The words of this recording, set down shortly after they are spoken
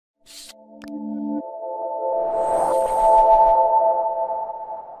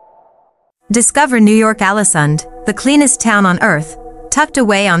Discover Ny-Alesund, the cleanest town on Earth. Tucked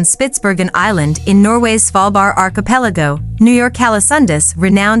away on Spitsbergen Island in Norway's Svalbard archipelago, Ny-Alesundis,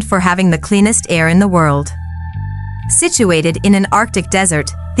 renowned for having the cleanest air in the world. Situated in an Arctic desert,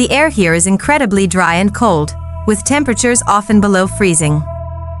 the air here is incredibly dry and cold, with temperatures often below freezing.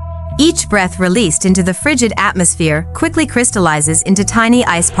 Each breath released into the frigid atmosphere quickly crystallizes into tiny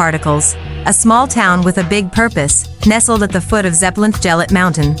ice particles. A small town with a big purpose, nestled at the foot of Zeppelinfjellet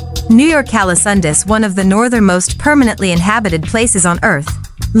Mountain, Ny-Alesundis, one of the northernmost permanently inhabited places on Earth,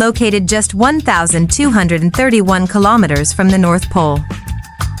 located just 1,231 kilometers from the North Pole.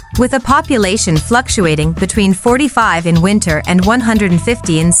 With a population fluctuating between 45 in winter and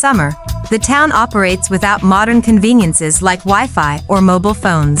 150 in summer, the town operates without modern conveniences like Wi-Fi or mobile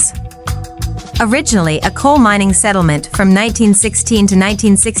phones. Originally a coal mining settlement from 1916 to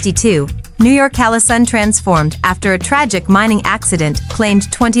 1962, Ny-Alesund transformed after a tragic mining accident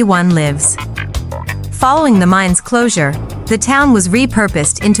claimed 21 lives. Following the mine's closure, the town was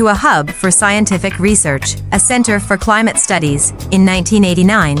repurposed into a hub for scientific research, a center for climate studies. In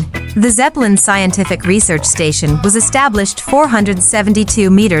 1989, the Zeppelin Scientific Research Station was established 472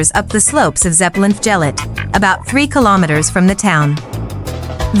 meters up the slopes of Zeppelinfjellet, about 3 kilometers from the town.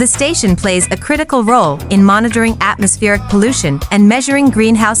 The station plays a critical role in monitoring atmospheric pollution and measuring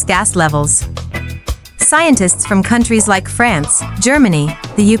greenhouse gas levels. Scientists from countries like France, Germany,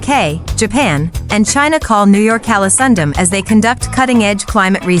 the UK, Japan, and China call Ny-Alesundum as they conduct cutting-edge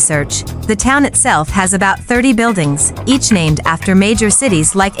climate research. The town itself has about 30 buildings, each named after major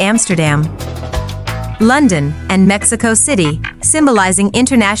cities like Amsterdam, London, and Mexico City, symbolizing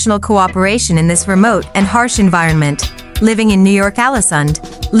international cooperation in this remote and harsh environment. Living in Ny-Alesund,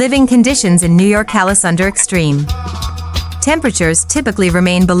 living conditions in Ny-Alesund are extreme. Temperatures typically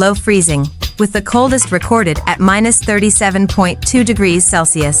remain below freezing, with the coldest recorded at -37.2 degrees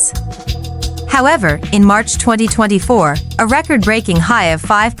Celsius. However, in March 2024, a record-breaking high of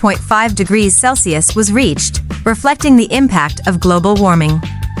 5.5 degrees Celsius was reached, reflecting the impact of global warming.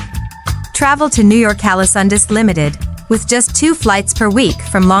 Travel to Ny-Alesundis Limited, with just 2 flights per week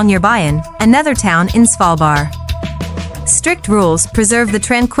from Longyearbyen, another town in Svalbard. Strict rules preserve the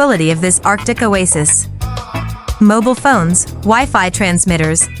tranquility of this Arctic oasis. Mobile phones, Wi-Fi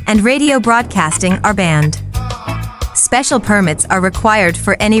transmitters, and radio broadcasting are banned. Special permits are required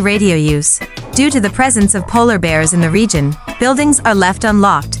for any radio use. Due to the presence of polar bears in the region, buildings are left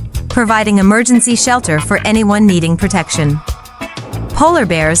unlocked, providing emergency shelter for anyone needing protection. Polar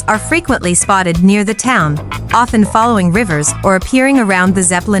bears are frequently spotted near the town, often following rivers or appearing around the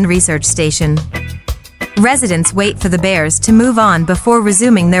Zeppelin research station. Residents wait for the bears to move on before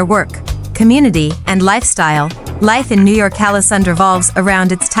resuming their work, community, and lifestyle. Life in Ny-Alesund revolves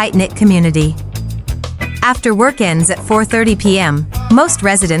around its tight-knit community. After work ends at 4:30 p.m., most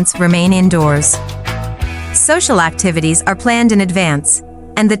residents remain indoors. Social activities are planned in advance,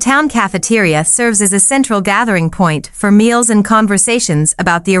 and the town cafeteria serves as a central gathering point for meals and conversations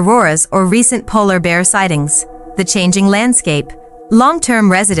about the auroras or recent polar bear sightings. The changing landscape. Long-term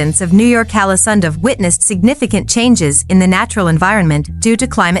residents of Ny-Alesund have witnessed significant changes in the natural environment due to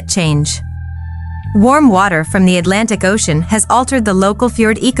climate change. Warm water from the Atlantic Ocean has altered the local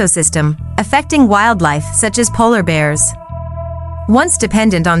fjord ecosystem, affecting wildlife such as polar bears. Once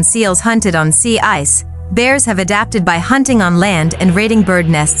dependent on seals hunted on sea ice, bears have adapted by hunting on land and raiding bird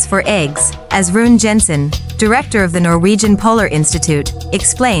nests for eggs. As Rune Jensen, director of the Norwegian Polar Institute,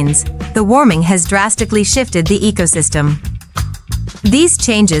 explains, the warming has drastically shifted the ecosystem. These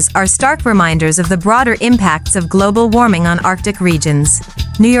changes are stark reminders of the broader impacts of global warming on Arctic regions.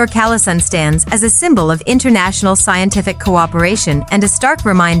 Ny-Alesund stands as a symbol of international scientific cooperation and a stark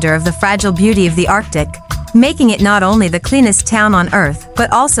reminder of the fragile beauty of the Arctic, making it not only the cleanest town on Earth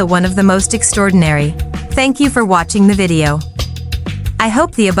but also one of the most extraordinary. Thank you for watching the video. I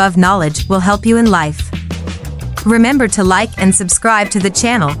hope the above knowledge will help you in life. Remember to like and subscribe to the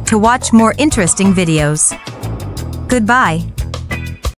channel to watch more interesting videos. Goodbye.